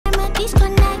bodies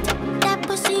connect. That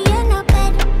pussy in a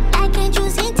bed, like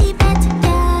angels in Tibet.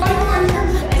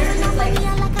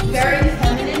 Very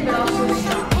feminine, but also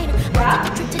strong.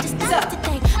 Yeah? So.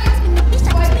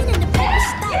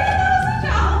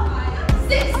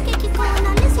 Okay, keep going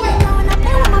on this way. Now, and I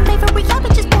play with my favorite y'all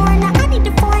bitches boring. Now I need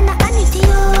the foreign, now I need the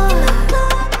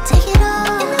take it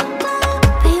all,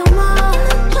 pay your mom,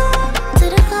 to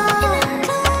the car,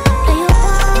 play your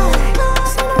part,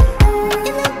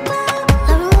 in the club,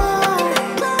 love and war,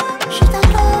 shoot that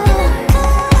door.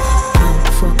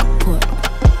 Fuck a put,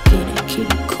 get it, keep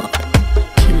it cup,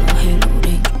 kilo halo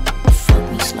ring, fuck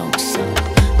me slow, so.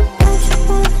 Don't you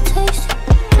wanna taste it,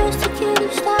 just to get you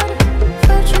started,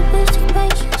 virtualistic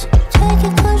patience, take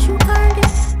it cause you earned it.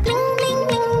 Bling, bling,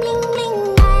 bling, bling, bling,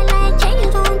 I like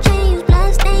chains on chains,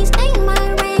 blood stains, stain my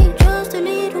rain, just a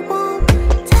little warm.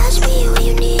 Touch me when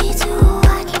you need to,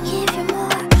 I can give you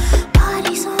more.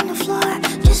 Bodies on the floor,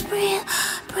 just breathe,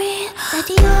 breathe. Let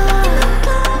the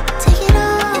take it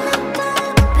all,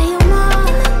 pay your mom,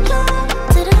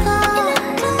 to the car,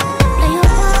 play your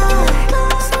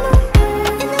part,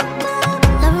 in the club,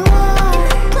 love and war,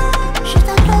 shoot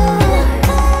that door.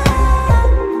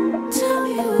 Tell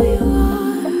me who you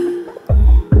are.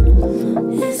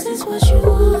 Is this what you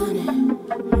wanted?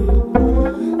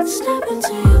 Step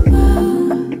into your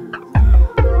power.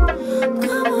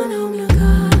 Come on home, you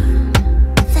got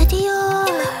the Dior.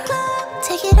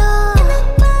 Take it all.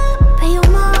 Pay your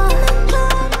mom.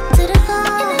 To the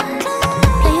car.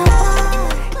 Play your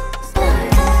part.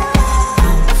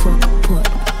 Fuck a put,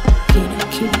 get it,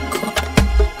 keep it cup,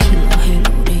 kilo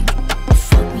halo ring,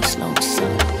 fuck me slow, so.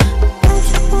 Don't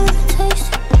you wanna taste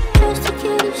it, just to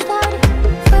get you started,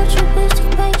 virtualistic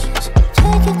patience,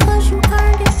 take it cause you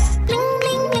earned it. Bling,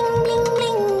 bling, bling, bling,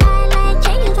 bling, I like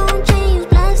chains on chains,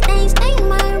 blood stains, stain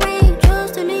my rain,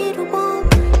 just a little warm.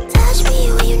 Touch me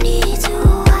when you need to,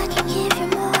 I can give you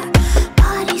more.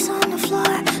 Bodies on the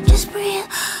floor, just breathe,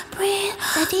 breathe.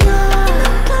 Let the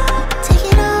take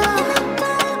it all,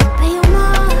 pay your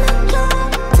mom,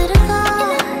 to the car, play your part, in the club, love and war, shoot that door. Tell me who you are. Is this what you wanted? Step into your power. Come on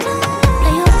home, you got the Dior. Take it all. Pay your mom. To the car.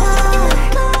 Play your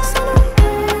part.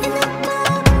 In the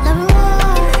club, love and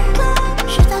war,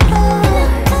 shoot that door.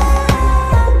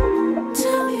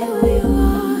 Tell me who you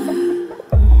are.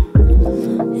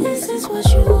 Is this what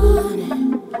you wanted? Is this what you wanted?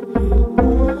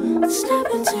 Step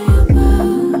into your power.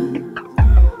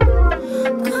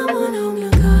 Come on home, you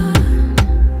got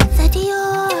the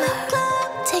Dior.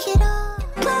 Take it all.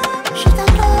 Pay your mom. To the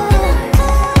car. Play your part. In the club, love and war, shoot that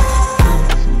door.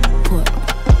 Put,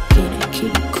 get it,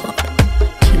 keep it cup,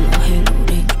 kilo halo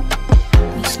ring,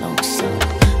 me slow, so.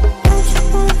 Don't you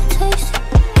wanna taste it,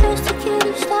 just to get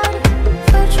you started,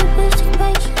 virtualistic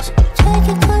patience, take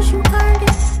it cause you earned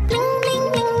it. Bling, bling,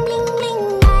 bling, bling, bling,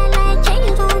 I like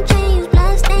chains on chains,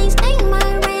 blood stains, stain my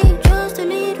rain, just a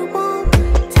little warm.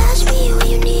 Touch me when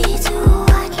you need to,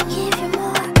 I can give you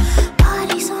more.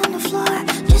 Bodies on the floor,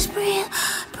 just breathe,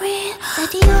 breathe. Let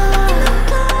the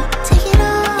take it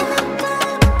all,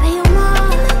 pay your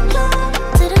mom,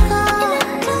 to the car,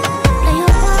 play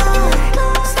your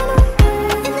part,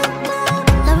 in the club,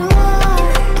 love and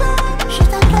war, shoot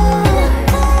that door.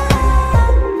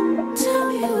 Tell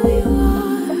me who you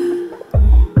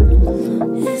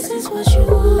are. Is this what you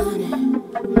wanted?